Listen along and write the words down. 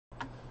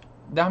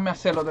Déjame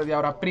hacerlo desde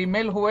ahora.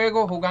 Primer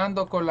juego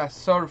jugando con la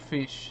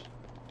swordfish.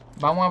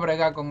 Vamos a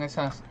bregar con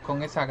esa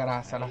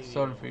grasa, la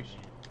swordfish.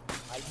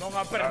 Almón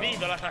ha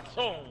perdido la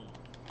razón.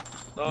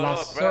 La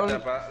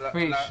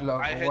swordfish,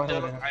 loco. Hay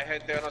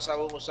gente que no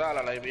sabe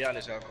usarla, la IBL,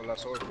 con la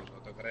swordfish,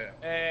 no te creas.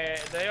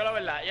 Te digo la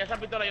verdad, y esa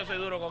pistola yo soy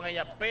duro con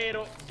ella,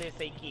 pero de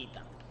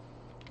sequita.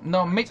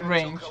 No,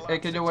 mid-range es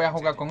que yo voy a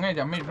jugar con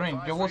ella,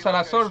 mid-range. Yo voy a usar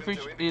la swordfish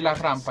y la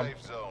rampart.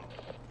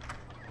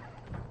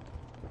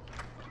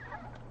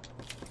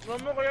 No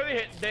es lo que yo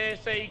dije, de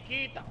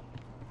sequita.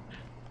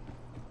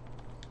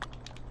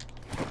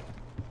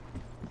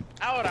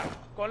 Ahora,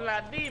 con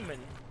la Demon.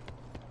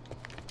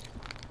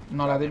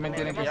 No, la Demon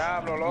tiene que ser.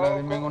 La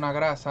Demon es una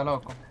grasa,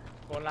 loco.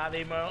 Con la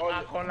Demon,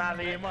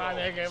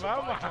 de que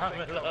vamos.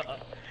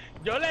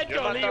 Yo le he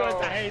hecho lío a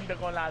esta gente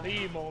con la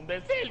Demon.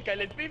 De cerca,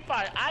 el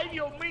Spitfire. ¡Ay,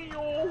 Dios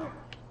mío!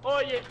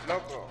 Oye.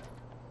 Loco.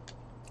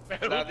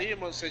 La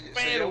Demon se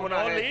lleva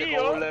una gente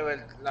con un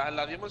level.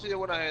 La Demon se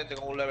lleva una gente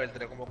con un level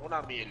 3, como con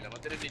una mierda. No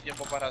tiene ni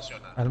tiempo para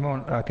racionar.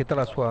 Almón, aquí está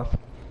la SWAT.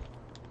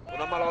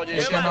 Una mala olla.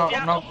 Es que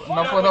no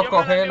puedo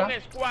cogerla.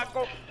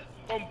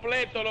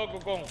 Completo, loco,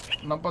 con.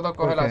 No puedo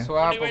coger la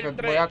SWAT porque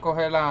voy a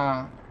coger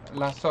la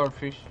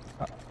swordfish.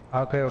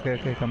 Ok,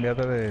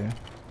 cambiate de.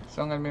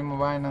 Son el mismo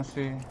vaina,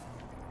 sí.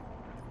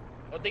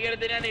 Los tigres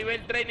tenían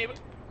nivel 3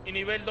 y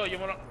nivel 2. Yo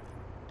me lo.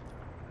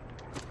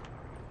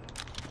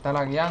 Está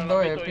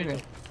lagueando,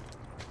 pide.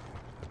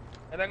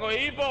 ¡Ya tengo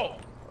hipo!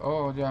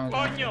 Oh, ya.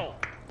 ¡Coño!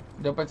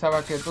 Yo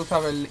pensaba que tú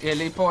sabes,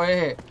 el hipo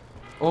es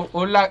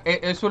un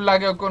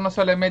lagueo que uno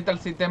se le mete al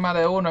sistema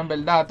de uno, en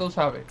verdad, tú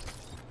sabes.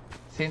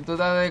 Sin tú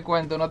te das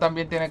cuenta, uno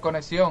también tiene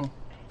conexión.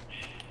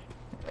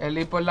 El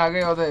hipo es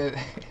lagueo de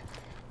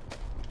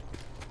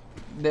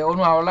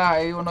uno a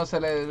hablar, y uno se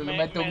le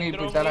mete un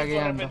hipo y está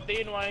lagueando.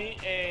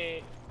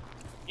 Ahí,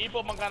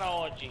 hipo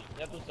Macanaochi,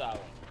 ya tú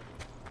sabes.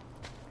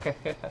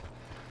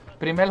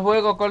 Primer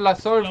juego con la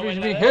swordfish,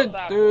 mi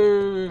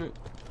gente.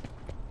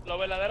 Los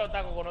verdaderos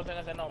tacos conocen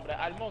ese nombre.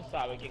 Almón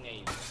sabe quién es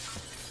Hipo.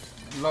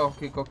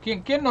 Lógico.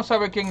 ¿Quién no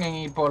sabe quién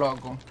es Hipo,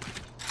 loco?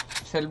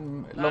 Es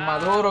lo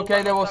maduro que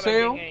hay de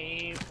voceo.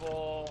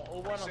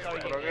 Hugo no sabe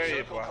quién es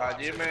Hipo.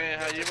 Hajime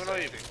no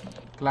Hipo.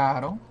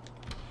 Claro.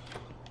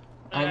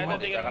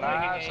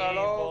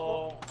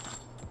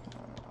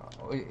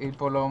 Y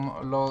por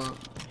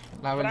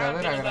la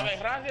verdadera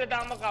grasa. Rancy le está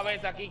dando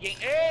cabeza aquí.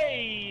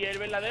 ¡Ey! El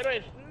verdadero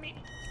es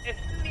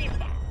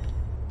Snipa.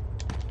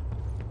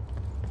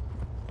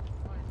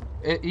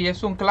 Y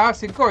es un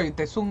clásico,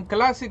 es un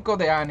clásico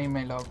de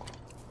anime, loco.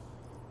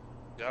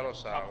 Ya lo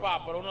sabes.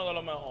 Papá, pero uno de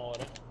los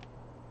mejores.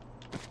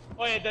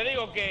 Oye, te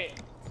digo que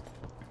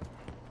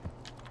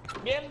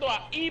viendo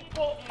a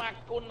Hippo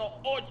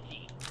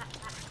Makunoochi,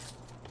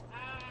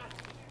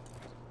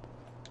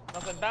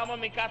 nos sentamos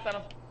en mi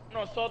casa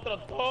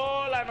nosotros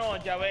toda la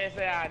noche a ver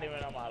ese anime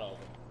nomás, loco.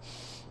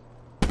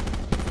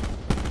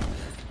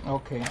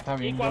 Ok, está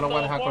bien, yo lo voy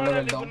a dejar con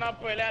level 2. Una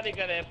pelea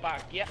de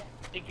Pacquiao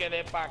y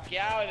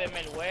de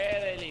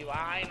Mayweather y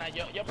vaina.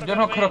 Yo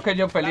no creo que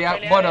yo peleara.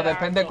 Bueno,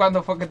 depende de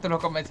cuándo fue que tú lo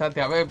comenzaste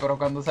a ver, pero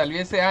cuando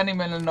salió ese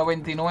anime en el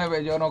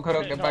 99, yo no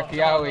creo que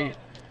Pacquiao y...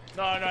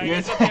 No, en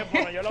ese tiempo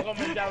no, yo lo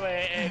comencé a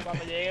ver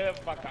cuando llegué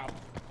para acá.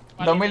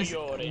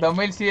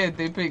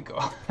 2007 y pico.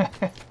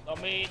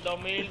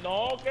 2000,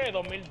 no, ¿qué?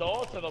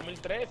 2012,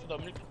 2013,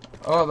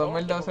 2014. Oh,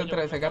 2012,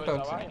 13,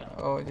 14.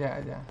 Oh, ya.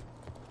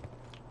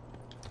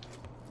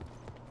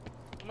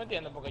 ¿Tú me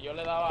entiendes? Porque yo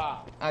le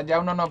daba... Allá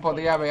uno no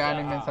podía ver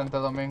anime en Santo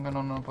Domingo,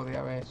 no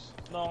podía ver eso.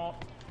 No,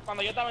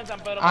 cuando yo estaba en San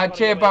Pedro...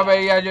 Chepa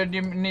veía yo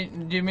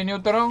Jimmy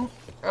Neutron.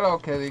 Claro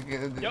que dije...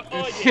 Oye, yo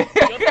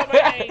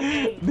estaba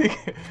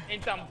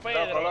en San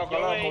Pedro. Loco,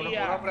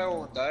 una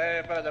pregunta.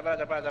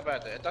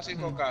 Espérate. Estas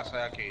 5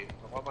 casas aquí,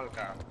 nos vamos a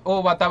marcar.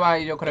 Uva estaba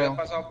ahí, yo creo. ¿Qué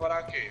pasado por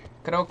aquí?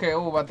 Creo que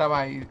Uva estaba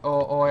ahí,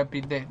 o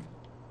Epidem.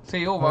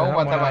 Sí, Uva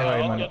estaba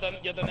ahí.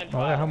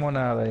 No dejamos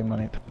nada ahí,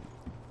 manito.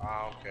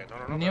 Ah, ok.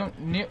 No.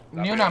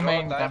 Ni una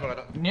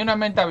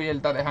menta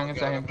abierta dejan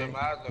esa gente.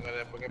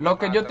 Lo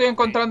que yo estoy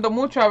encontrando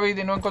mucha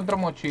vida y no encuentro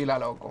mochila,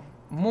 loco.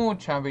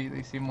 Mucha vida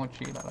y sin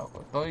mochila,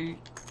 loco. ¿Cómo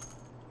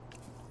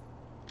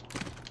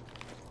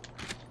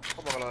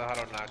que lo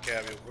dejaron nada? ¿Qué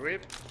había un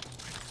grip?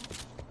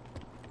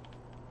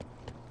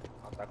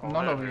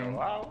 No lo vi.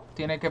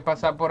 Tiene que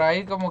pasar por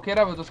ahí como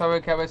quiera, pero tú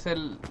sabes que a veces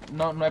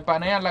no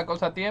espanean la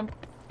cosa a tiempo.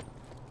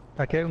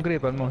 Aquí hay un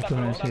grip al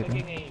monstruo, necesito.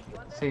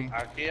 Sí.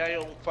 Aquí hay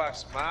un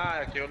fast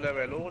más, aquí hay un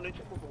level 1 y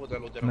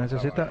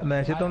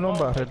necesita un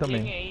lombarre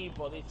también.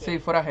 Sí,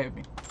 fuera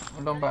heavy.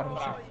 Un lombarre,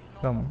 sí.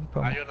 Vamos.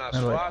 Hay una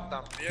SWAT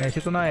también.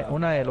 Necesito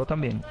una Elo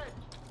también.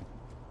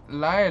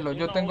 La Elo,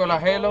 yo tengo la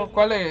Elo.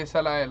 ¿Cuál es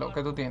esa la Elo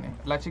que tú tienes?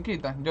 La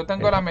chiquita. Yo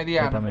tengo la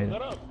mediana.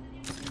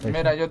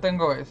 Mira, yo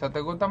tengo esa.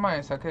 ¿Te gusta más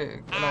esa?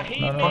 ¿Qué?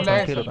 No,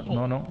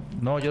 tranquilo.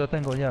 No, yo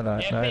tengo ya la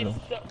Elo.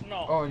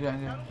 Oh,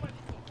 ya.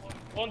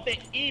 Ponte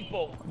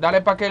Hipo.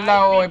 Dale para aquel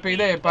lado,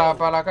 Epide,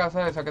 para la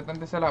casa esa que está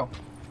en ese lado.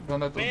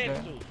 Donde tú estés.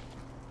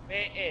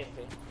 PS.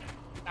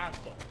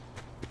 Tanto.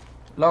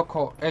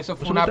 Loco, eso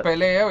fue una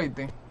pelea,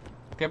 oíste.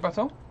 ¿Qué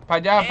pasó?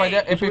 allá, para allá.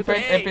 Ey,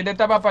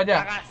 Epideta va para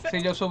la allá. gace-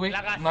 Sí, yo subí,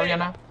 la no había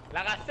nada.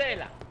 La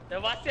gacela. Te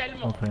va a hacer el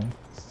monte. Ok.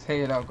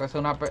 Sí, loco,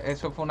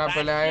 eso fue una That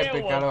pelea shit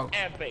épica, was loco.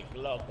 Epic,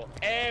 loco.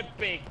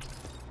 Epic.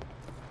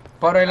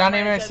 Pero el Dame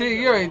anime ese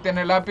siguió video.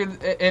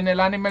 y en el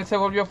anime él se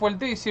volvió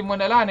fuertísimo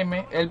en el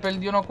anime. Él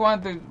perdió unos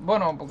cuantos,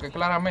 bueno, porque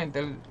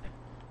claramente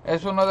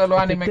es uno de los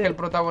animes que el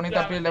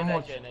protagonista pierde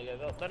mucho.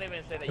 Don't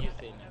even say that you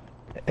seen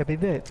it.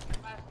 Epide,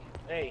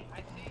 Hey,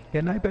 ¿qué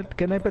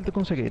sniper tú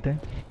conseguiste?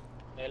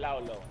 el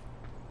outlaw.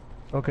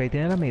 Ok,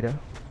 ¿tiene la mira?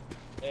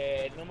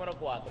 Número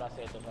 4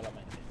 hace esto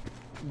solamente.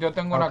 Yo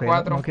tengo una Ok,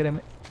 4.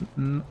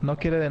 No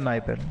quiere de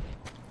sniper.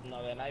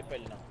 No, de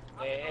sniper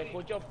no.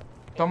 Escucho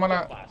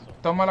paso.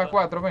 Toma la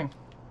 4, ven.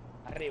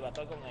 Arriba,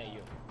 estoy con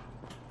ellos.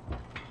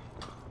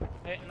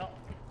 No.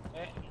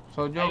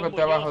 Soy yo Hay que un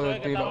estoy abajo bulloso, de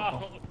ti, que está loco.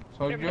 abajo.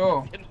 Soy Me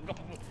yo. está haciendo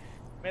como-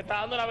 Me está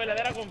dando una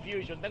verdadera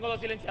confusion. Tengo 2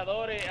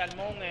 silenciadores,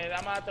 Almón,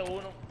 dame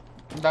uno.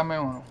 Dame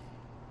uno.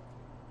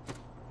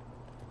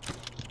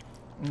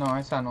 No,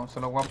 esa no, se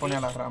lo voy a poner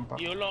a la rampa.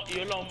 Y un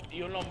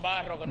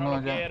lombarro que no, No,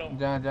 lo quiero.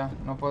 ya,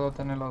 no puedo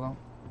tener los dos.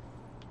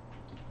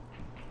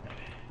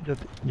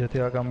 Yo te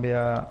iba a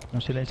cambiar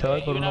un silenciador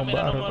Y por un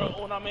barro.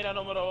 una mira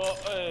número...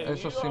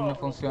 Eso sí me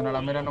funciona,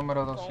 la mira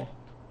número 2 sí.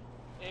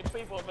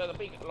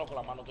 Loco,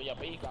 la mano tuya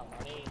pica,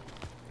 maní.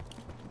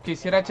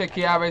 Quisiera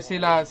chequear a ver si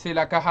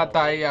la caja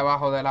está ahí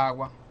abajo del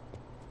agua.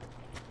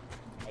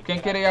 ¿Quién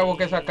quiere ir a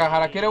buscar esa caja?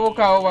 ¿La quiere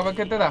buscar o a ver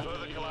qué te da?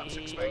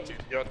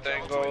 Yo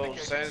tengo un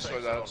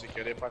sensor, dale, si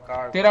quieres para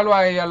acá. Tíralo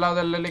ahí al lado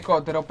del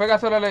helicóptero.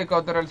 Pégaselo al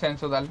helicóptero el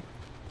censo, dale.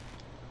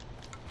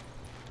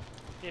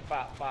 Sí,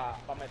 pa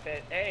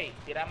meter... Ey,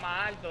 tira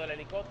más alto del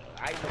helicóptero.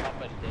 Ahí lo va a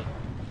perder.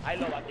 Ahí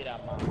lo va a tirar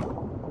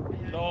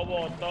más. Lo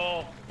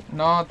botó.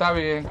 No, está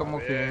bien, como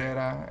Está bien.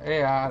 quiera.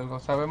 Es algo.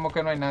 Sabemos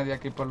que no hay nadie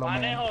aquí por lo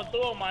menos. ¿Manejo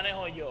tú o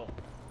manejo yo?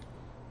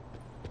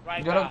 No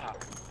hay Yo lo- caja.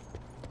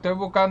 Estoy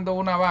buscando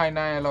una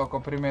vaina,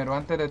 loco, primero,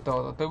 antes de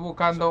todo. Estoy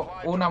buscando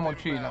una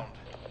mochila.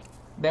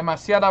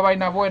 Demasiada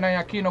vaina buena y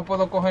aquí no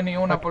puedo coger ni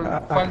una por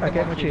falta Aquí de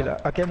hay mochila.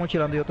 Aquí hay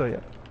mochila donde yo estoy.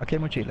 Aquí hay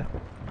mochila.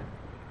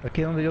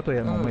 Aquí es donde yo estoy,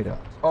 hermano, mira.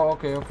 Oh,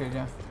 ok,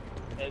 ya.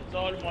 El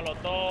sol,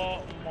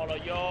 molotov, molo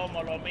yo,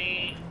 molo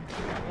mí,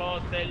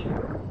 closer.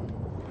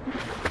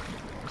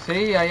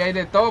 Sí, ahí hay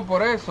de todo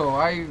por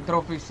eso. Hay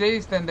trophy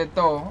system, de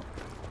todo.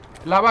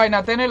 La vaina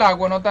está en el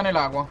agua, no está en el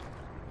agua.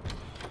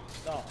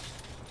 No,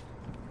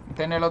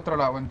 Está en el otro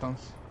lado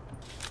entonces.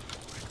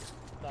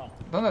 no.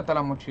 ¿Dónde está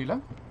la mochila?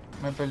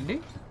 ¿Me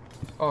perdí?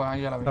 Oh,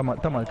 ahí ya la vi.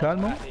 Estamos al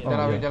calmo. Ya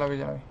la vi, ya la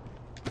vi.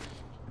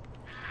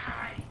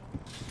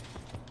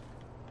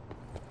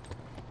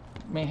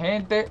 Mi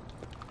gente,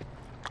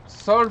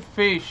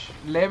 Swordfish,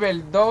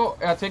 level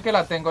 2, así que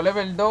la tengo,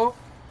 level 2,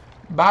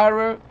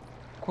 Barrel,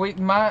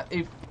 Quitma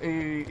y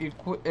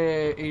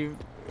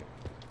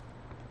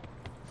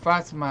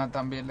Fastma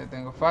también le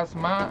tengo,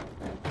 Fastma,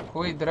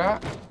 Quidra.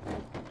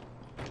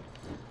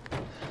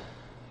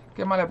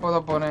 ¿Qué más le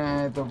puedo poner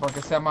a esto para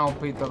que sea más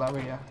OP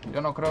todavía?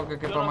 Yo no creo que Yo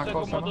quepa no más sé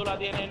cosas, cómo ¿no? tú la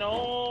tienes,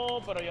 no,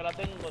 pero yo la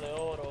tengo de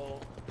oro.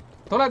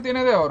 ¿Tú la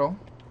tienes de oro?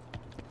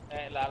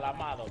 La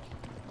Mado.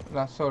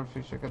 La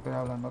Swordfish que estoy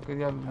hablando, ¿qué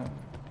diablos?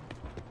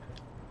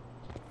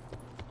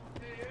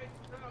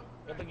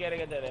 ¿Qué tú quieres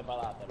que te dé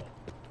para dártelo?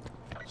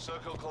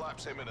 Circle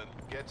collapse imminent.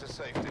 Get to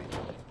safety.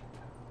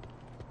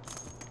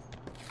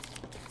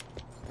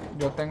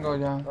 Yo tengo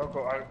ya,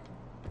 Loco,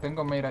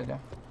 tengo mira ya.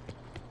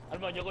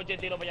 Almo, yo coche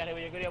tiro para allá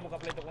arriba, yo quería buscar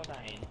pleito con esa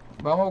gente.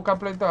 Vamos a buscar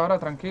pleito ahora,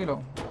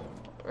 tranquilo.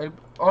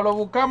 O lo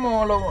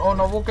buscamos o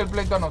nos busca el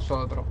pleito a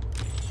nosotros.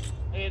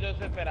 Yo estoy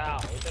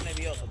desesperado, yo estoy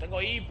nervioso,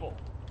 tengo hipo.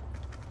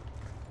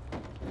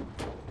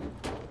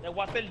 Le voy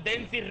a hacer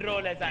dancing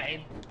roll a esa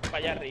gente para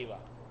allá arriba.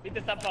 ¿Viste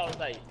esa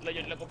pausa ahí?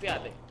 ¿Lo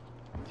copiaste?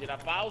 Hice una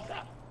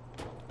pausa.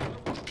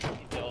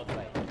 Hice otra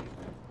ahí.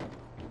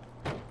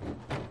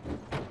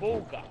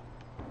 Busca.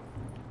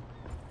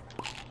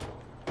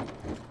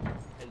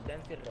 El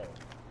dancing roll.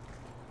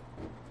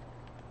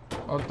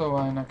 Otra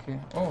vaina aquí.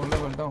 Oh,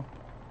 level 2.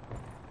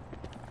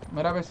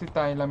 Mira a ver si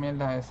está ahí la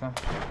mierda esa.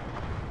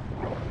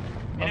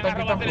 No Vienen está a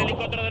aquí robarse el tampoco.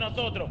 helicóptero de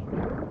nosotros.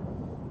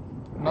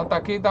 No está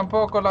aquí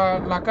tampoco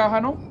la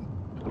caja, ¿no?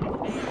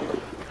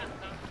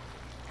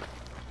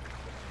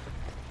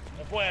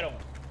 Se fueron.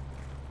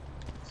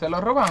 ¿Se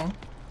lo roban?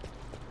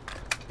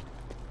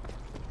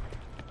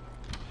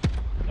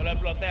 Yo lo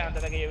exploté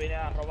antes de que ellos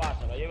vinieran a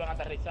robárselo. Ellos iban a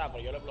aterrizar,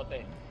 pero yo lo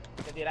exploté.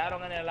 Se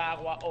tiraron en el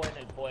agua o en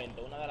el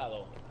puente, una de las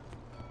dos.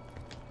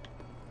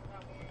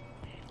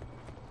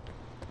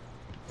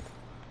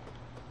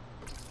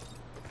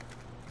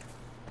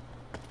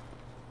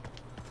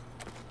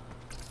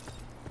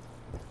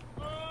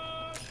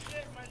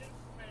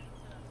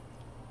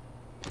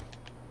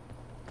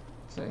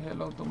 Say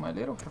hello to my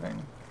little friend.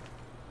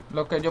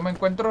 Lo que yo me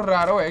encuentro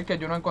raro es que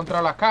yo no he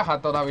encontrado la caja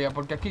todavía,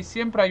 porque aquí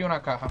siempre hay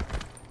una caja.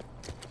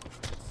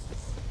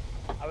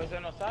 A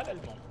veces no sale el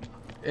mon.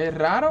 Es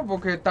raro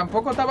porque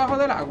tampoco está abajo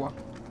del agua.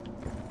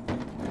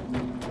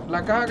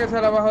 La caja que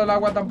sale abajo del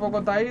agua tampoco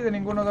está ahí de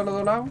ninguno de los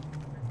dos lados.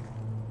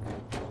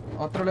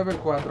 Otro level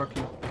 4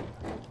 aquí.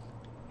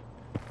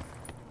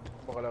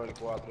 porque para level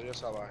 4 y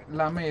esa vaina.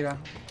 La mira.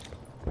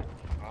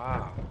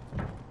 Ah,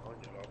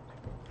 coño,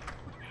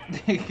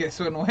 loco. Dije,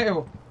 eso es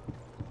nuevo.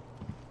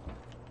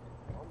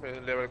 Hombre,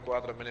 en level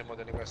 4 mínimo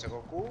tiene que ser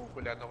Goku,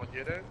 peleando con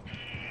Jiren.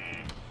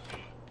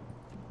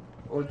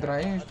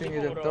 Ultra Instinct y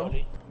de tipo todo.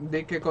 Broly.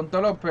 De que con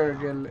todos los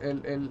perks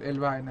el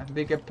vaina.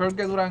 De que perks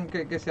que duran,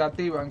 que se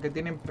activan, que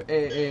tienen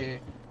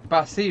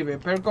pasive,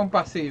 perk con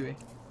pasive.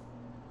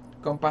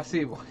 Con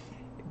pasivo.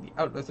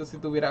 Diablo, eso si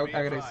tuviera Be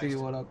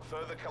agresivo, advised, loco.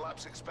 further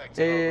collapse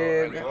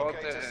expected. El Relocate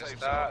bote to safe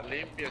está zone.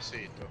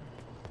 limpiecito.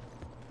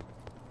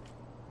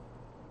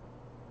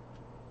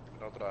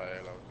 No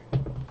trae la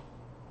aquí.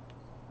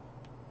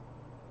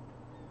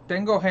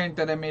 Tengo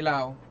gente de mi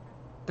lado.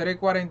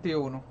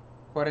 341,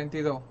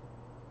 42.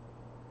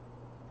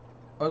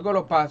 Oigo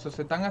los pasos,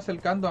 se están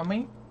acercando a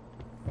mí.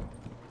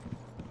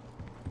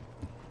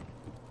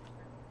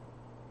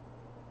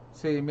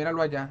 Sí,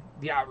 míralo allá.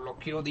 Diablo,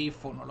 qué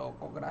audífono,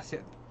 loco,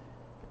 gracias.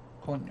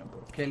 Coño,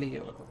 pero qué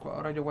lío, loco.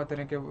 Ahora yo voy a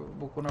tener que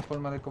buscar una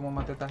forma de cómo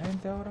matar a esta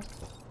gente ahora.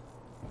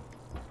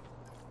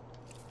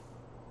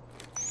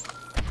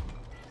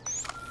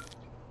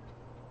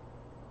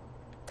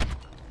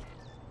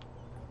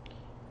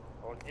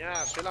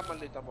 Coñazo, es la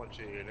maldita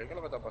mochila. ¿Qué es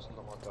lo que está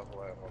pasando con este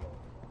juego, loco?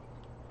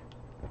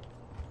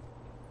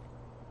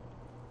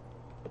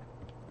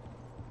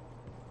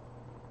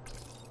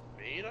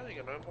 Mira, y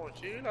que no hay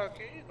mochila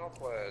aquí, no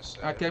puede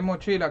ser. Aquí hay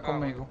mochila Ah,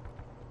 conmigo.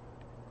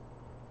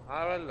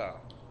 Ah, ¿verdad?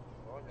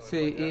 Coño, voy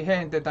Sí, para y allá.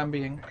 gente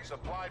también.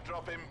 Supply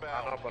drop Ah,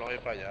 inbound. no, pero voy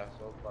para allá,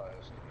 son para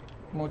eso.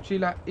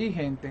 Mochila y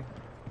gente.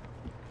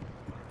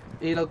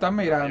 Y lo están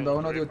mirando a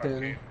uno de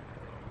ustedes.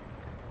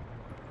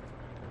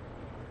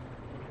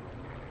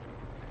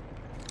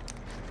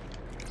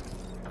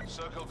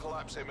 Circle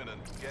collapse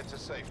imminent. Get to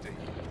safety.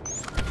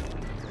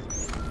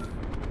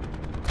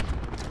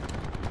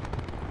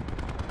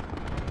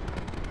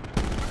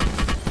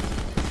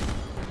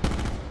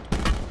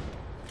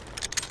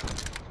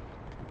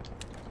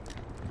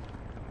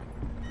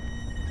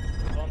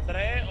 ¿Son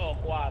 3 o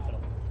 4?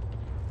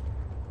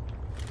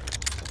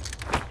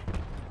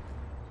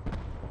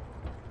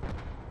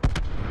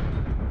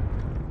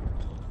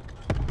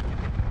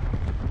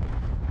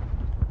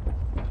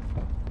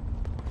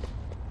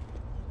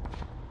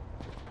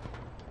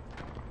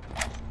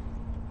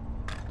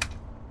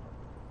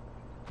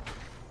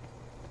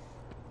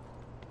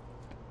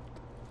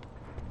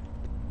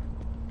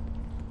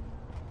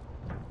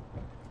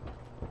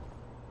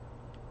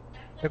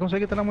 ¿Ya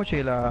conseguiste la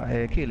mochila,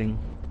 Killing?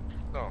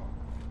 No,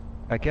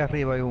 Aquí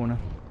arriba hay una.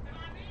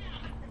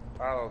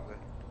 ¿a dónde?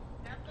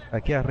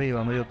 Aquí arriba,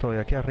 donde yo estoy,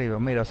 aquí arriba.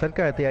 Mira,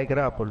 cerca de ti hay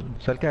grapple.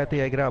 Cerca de ti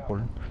hay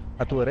grapple.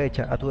 A tu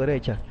derecha, a tu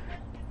derecha.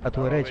 A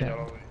tu Ya lo vi, derecha. ya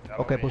lo vi, ya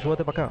lo Ok, vi, pues ya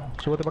súbete lo vi. para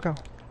acá. Súbete para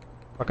acá.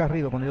 Para acá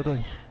arriba, donde yo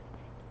estoy.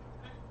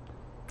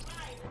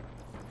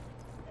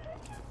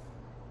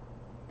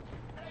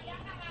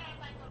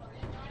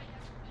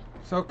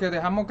 So que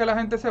dejamos que la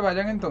gente se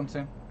vayan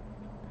entonces.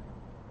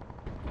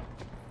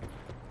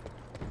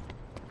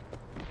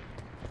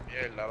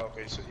 Mierda, loco,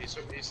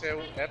 hice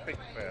un epic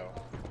fail.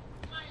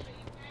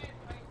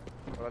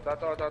 Pero está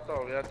todo,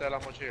 olvídate de la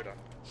mochila.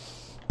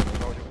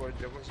 No,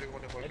 yo consigo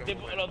un igual El que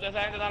tipo, un- los de esa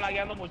gente están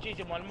lagueando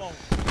muchísimo, Almón.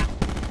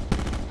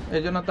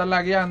 Ellos no están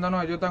lagueando,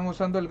 no, ellos están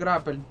usando el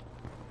grapple.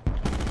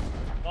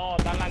 No,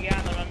 están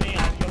lagueando, no es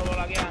mía. Yo lo veo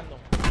lagueando.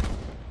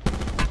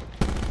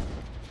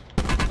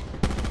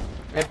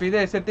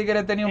 Pide, ese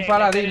tigre tenía un Bien, ese es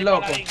paladín, el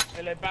loco. paladín,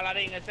 el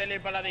paladín, ese es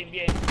el paladín,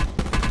 bien.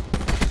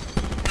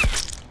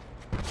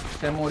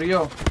 Se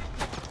murió.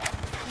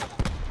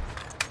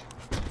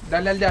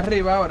 Dale al de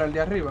arriba ahora, al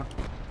de arriba.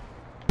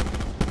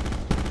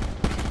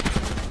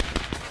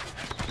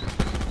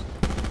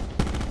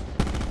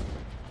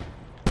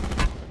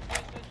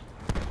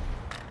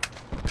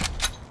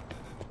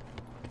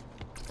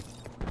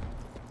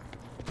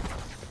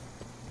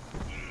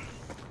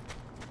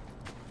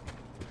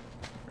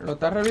 Lo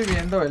está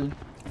reviviendo él.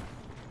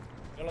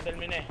 Yo lo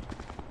terminé.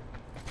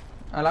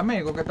 Al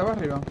amigo que estaba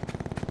arriba.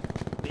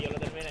 Sí, yo lo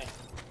terminé.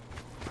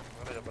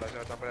 Bueno, yo parece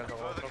que está peleando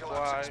con Further otro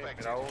collapse guay. expected.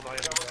 Mira uno ahí.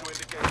 Cover to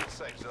indicated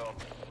safe zone.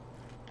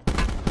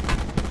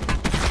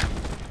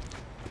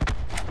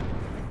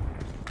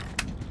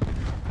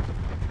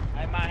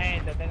 Hay más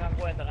gente, tengan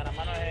cuenta que nada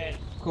más no es él.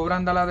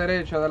 Cubran de la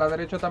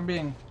derecha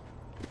también.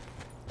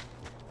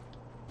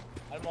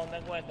 Almón,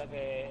 ten cuenta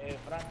que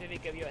Francis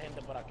dice que vio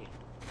gente por aquí.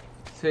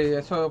 Sí,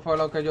 eso fue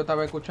lo que yo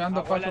estaba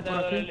escuchando. Paso Acuérdate por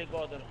del aquí.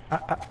 helicóptero.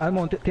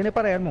 Almón, ¿tiene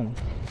pared, Almón?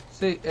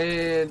 Sí,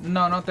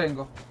 no, no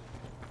tengo.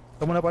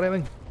 Toma una pared,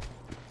 ven.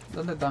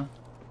 ¿Dónde está?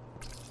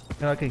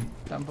 Mira aquí.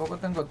 Tampoco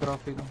tengo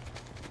trófico.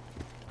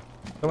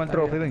 Toma el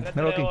trophy, ven.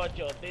 Míralo aquí.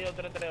 338, tío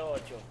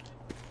 338.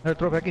 Mira el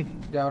trophy aquí.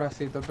 Y ahora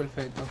sí, estoy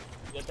perfecto.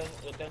 Yo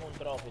tengo un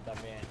trophy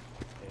también.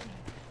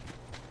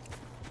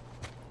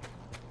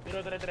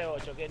 Tiro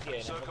 338, ¿quién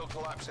tiene? Circle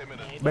collapse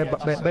imminent. Ven, Get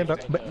to ven, ven,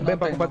 safety. ven, ven No para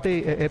tengo.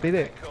 compartir,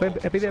 Epide. Ven,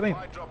 Epide, ven.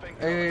 Supply drop incoming.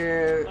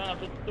 Eh, No,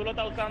 tú lo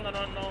estás usando, no.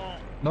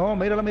 No,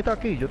 mira la mitad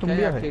aquí. Yo ¿Qué tengo un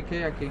hay aquí? viaje. ¿Qué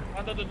hay aquí?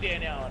 ¿Cuánto tú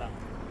tienes ahora?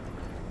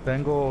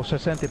 Tengo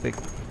 60 y pico.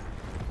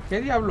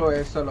 ¿Qué diablo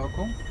es eso,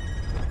 loco?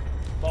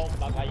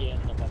 Bomba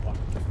cayendo, papá.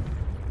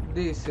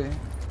 Dice.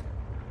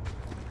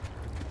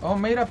 Oh,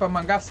 mira, para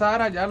mangar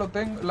Sara, ya lo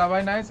tengo. La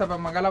vaina esa, para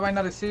mangar la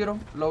vaina de Ciro.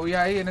 Lo vi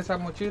ahí en esa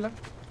mochila.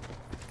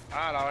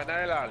 Ah, la vaina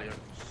del alien.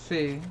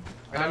 Sí.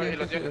 Mira, Alien y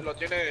lo que tiene, sí. lo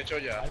tiene hecho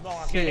ya. Almón,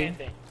 aquí Sí. hay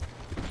gente.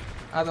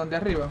 ¿A dónde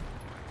arriba?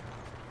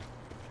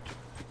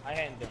 Hay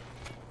gente.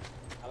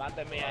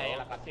 Adelante mía ahí en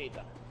la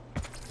casita.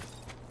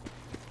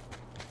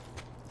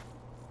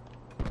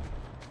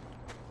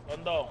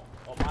 Son dos,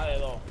 o más de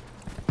dos.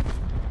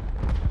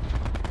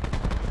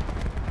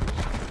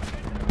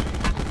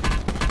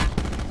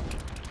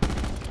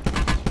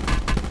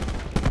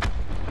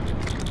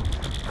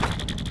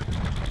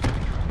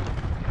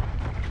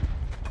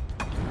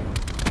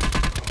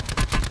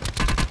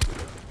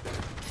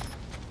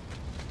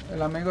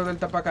 El amigo del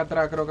tapaca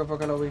atrás creo que fue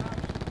que lo vi. Una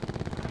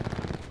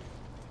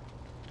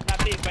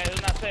tipa de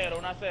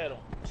 1-0.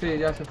 Sí,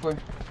 ya se fue.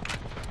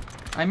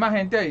 Hay más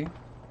gente ahí.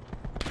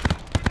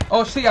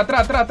 Oh, sí,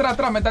 atrás.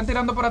 Me están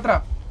tirando por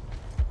atrás.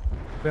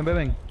 Ven, ven,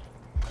 ven.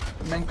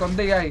 Me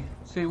escondí ahí.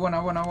 Sí,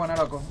 buena,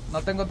 loco.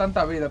 No tengo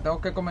tanta vida, tengo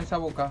que comenzar a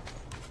buscar.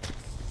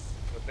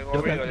 Yo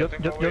tengo vida, Yo vida,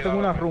 tengo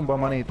una ahora. rumba,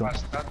 manito.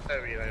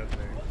 Bastante vida yo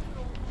tengo.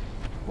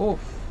 Uf.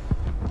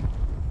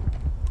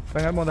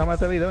 Ven, Almón, dame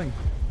esta vida, ven.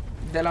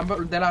 De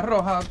la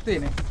roja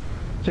tiene.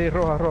 Sí,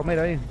 roja,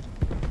 mira ahí.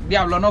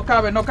 Diablo, no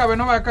cabe, no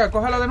va acá.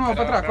 Cógela de nuevo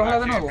para atrás, cógela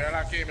de nuevo. Mírala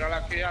aquí,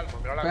 Alma,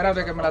 mírala aquí.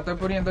 Espérate que me la estoy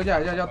poniendo ya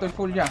estoy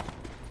full ya.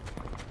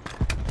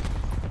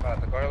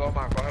 Espérate, coge dos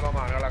más,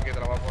 mírala aquí, te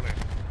la voy a poner.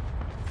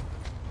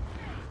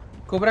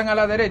 Cubran a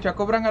la derecha.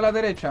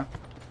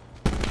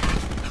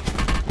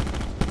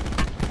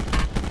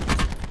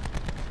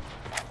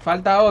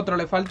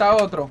 Le falta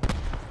otro.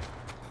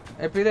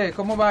 Epide,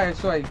 ¿cómo va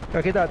eso ahí?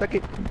 Aquí está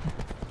aquí.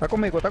 Está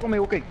conmigo,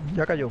 ok.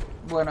 Ya cayó.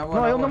 Buena.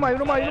 No, hay uno más. Hay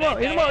uno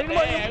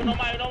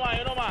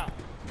más.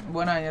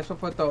 Buena, y eso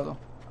fue todo.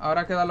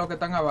 Ahora quedan los que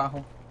están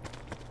abajo.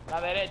 La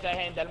derecha hay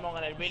gente, Almón,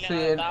 en el building. Sí,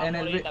 en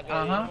el ahorita, que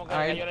ajá, dijimos que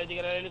ahí. cayó el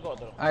tigre del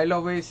helicóptero. Ahí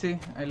lo vi, sí,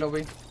 ahí lo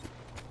vi.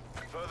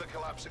 Further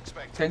collapse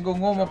expected. Tengo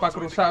un humo para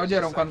cruzar,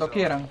 oyeron, cuando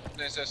quieran.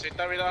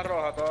 Necesita vida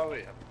roja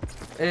todavía.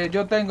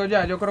 Yo tengo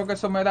ya, yo creo que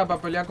eso me da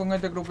para pelear con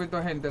este grupito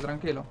de gente,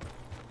 tranquilo.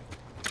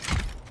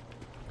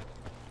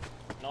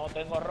 No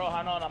tengo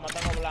roja, no, nada más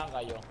tengo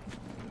blanca yo.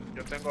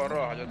 Yo tengo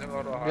roja.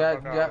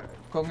 Ya,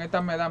 con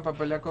estas me dan para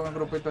pelear con el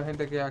grupito de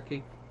gente que hay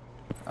aquí.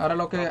 Ahora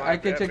lo que No, hay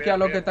que bien, chequear bien,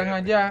 los que bien,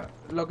 están bien. allá,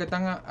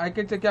 hay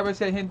que chequear a ver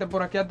si hay gente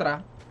por aquí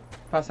atrás,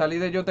 para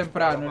salir de yo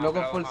temprano y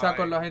luego forzar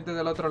con la gente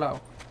del otro lado.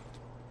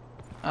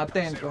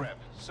 Atento.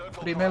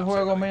 Primer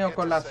juego mío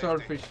con la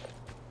swordfish.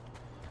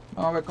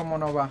 Vamos a ver cómo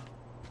nos va.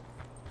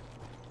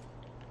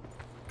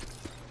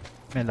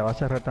 Me la va a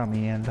cerrar esta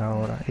mierda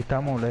ahora. Y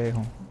estamos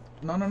lejos.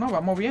 No,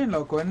 vamos bien,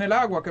 loco. En el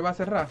agua que va a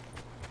cerrar.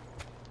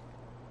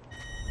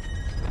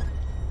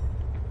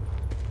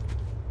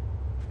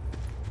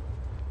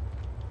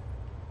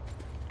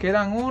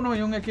 Quedan uno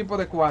y un equipo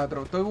de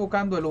 4. Estoy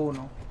buscando el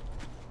 1.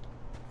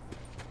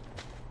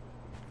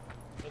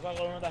 Yo creo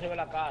que uno está arriba de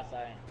la casa,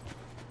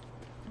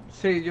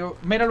 Sí,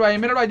 míralo ahí,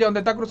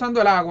 donde está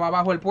cruzando el agua,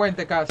 abajo el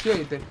puente casi,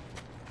 oíste.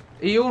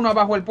 Y uno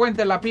abajo el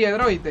puente en la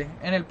piedra, oíste.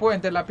 En el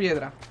puente, en la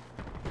piedra.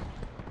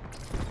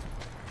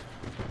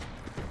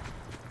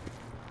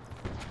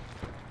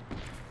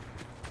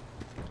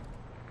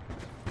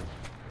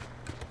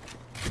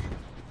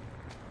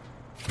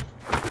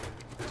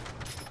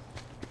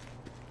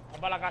 Vamos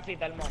para la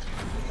casita, Almón.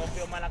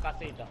 Confío más en la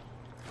casita.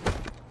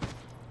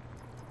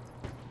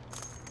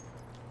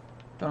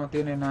 Esto no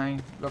tiene nada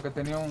ahí. Lo que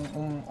tenía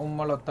un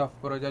molotov,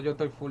 pero ya yo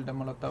estoy full de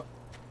molotov.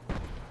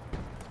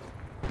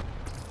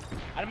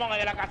 Almón,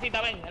 de la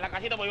casita, ven. En la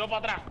casita voy yo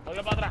para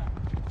atrás.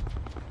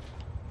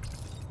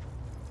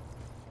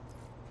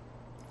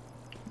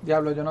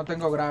 Diablo, yo no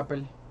tengo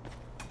grapple.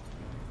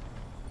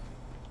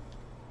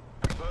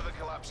 Further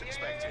collapse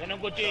expected. Tiene un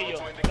cuchillo.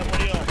 To Se indicate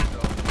murió. safe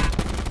zone.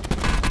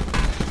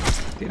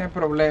 Tiene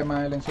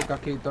problemas él en su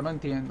casquito, no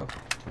entiendo.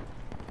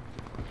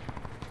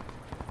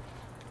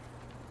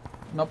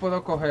 No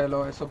puedo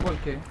cogerlo, eso, ¿por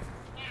qué?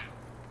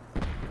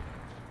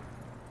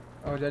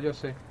 Oh, ya yo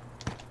sé.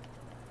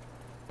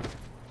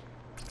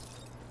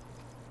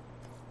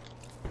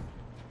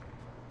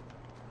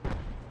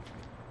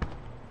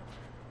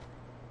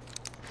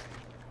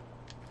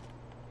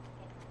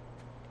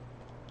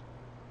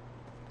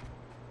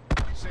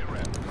 Sit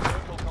rep.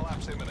 Circle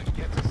collapse imminent.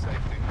 Get to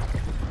safety.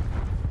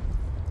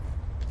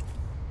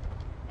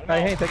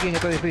 Hay gente aquí en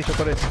este edificio,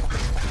 parece.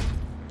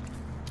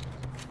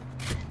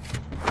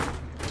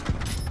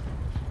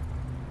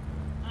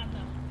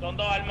 Son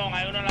dos, Almón.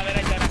 Hay uno en la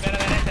derecha, en la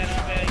derecha,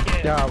 no en la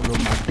izquierda. Diablo,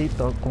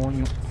 maldito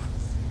coño.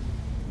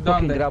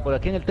 ¿Dónde? Grapple.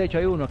 Aquí en el techo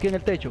hay uno, aquí en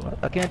el techo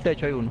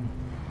hay uno.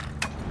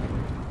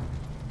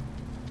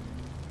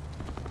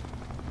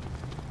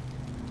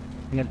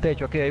 En el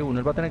techo aquí hay uno,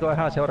 él va a tener que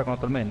bajarse ahora con la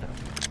tormenta.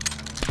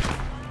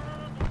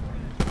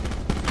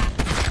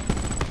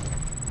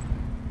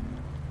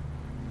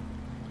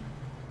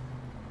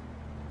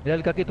 Mira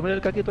el caquito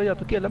allá, a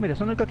tu izquierda, mira,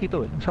 son el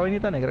caquito, esa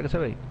vainita negra que se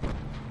ve ahí.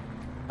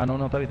 Ah,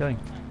 no, está bien.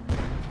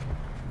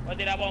 Voy a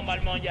tirar bomba,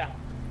 Almón, ya.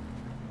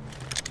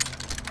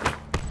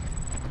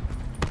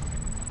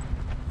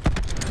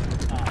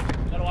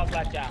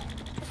 flashar.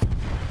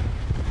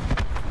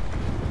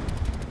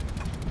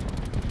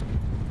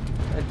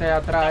 Este de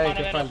atrás, La que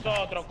mano de falta.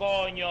 nosotros,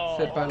 coño.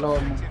 Ese palomo.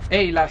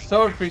 Ey, la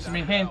swordfish,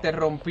 mi gente,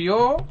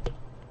 rompió.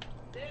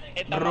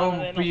 Esta mano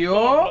de Rompió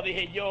nosotros,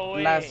 dije yo,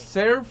 la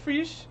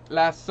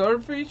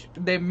swordfish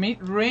de mid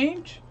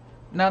range.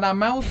 Nada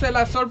más usé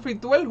la swordfish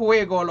todo el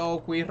juego,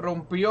 loco, y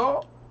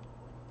rompió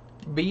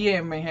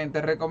bien, mi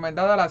gente.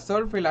 Recomendada la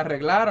swordfish, la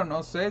arreglaron,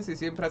 no sé si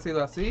siempre ha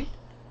sido así,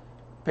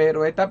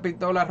 pero esta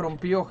pistola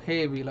rompió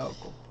heavy,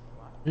 loco.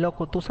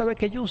 Loco, tú sabes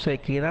que yo usé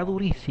que era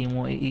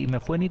durísimo y me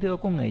fue nítido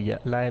con ella,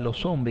 la de los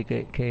zombies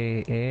que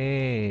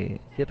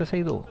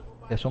 762,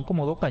 que son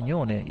como dos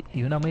cañones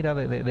y una mira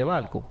de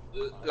barco.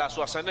 La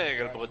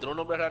Schwarzenegger, porque tiene un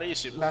nombre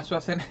rarísimo. La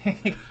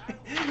Schwarzenegger.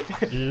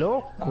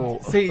 Loco,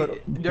 Sí, pero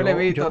yo le he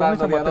visto con esa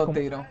dándole a maté dos como-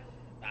 tiros.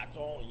 That's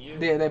on you.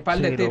 De par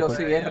de Sí, tiros, loco.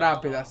 sí, es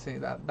rápida, sí,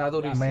 da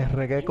durísimo. Me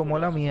regué como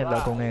la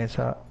mierda con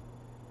esa.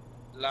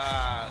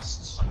 La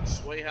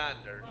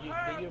Swayhander.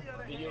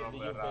 Do you-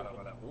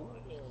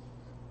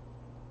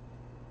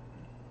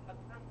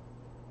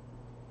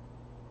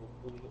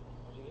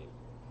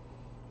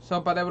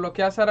 So, para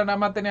desbloquear Sara nada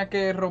más tenía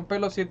que romper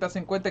los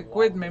 150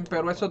 equipment,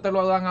 pero eso te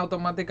lo dan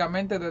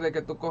automáticamente desde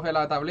que tú coges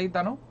la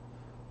tablita, ¿no?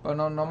 Pues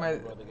no me...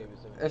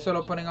 Eso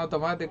lo ponen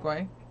automático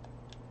ahí.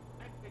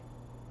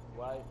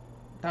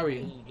 Está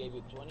bien.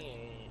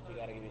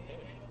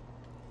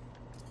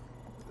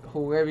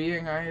 Jugué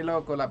bien ahí,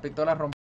 loco, la pistola rompió.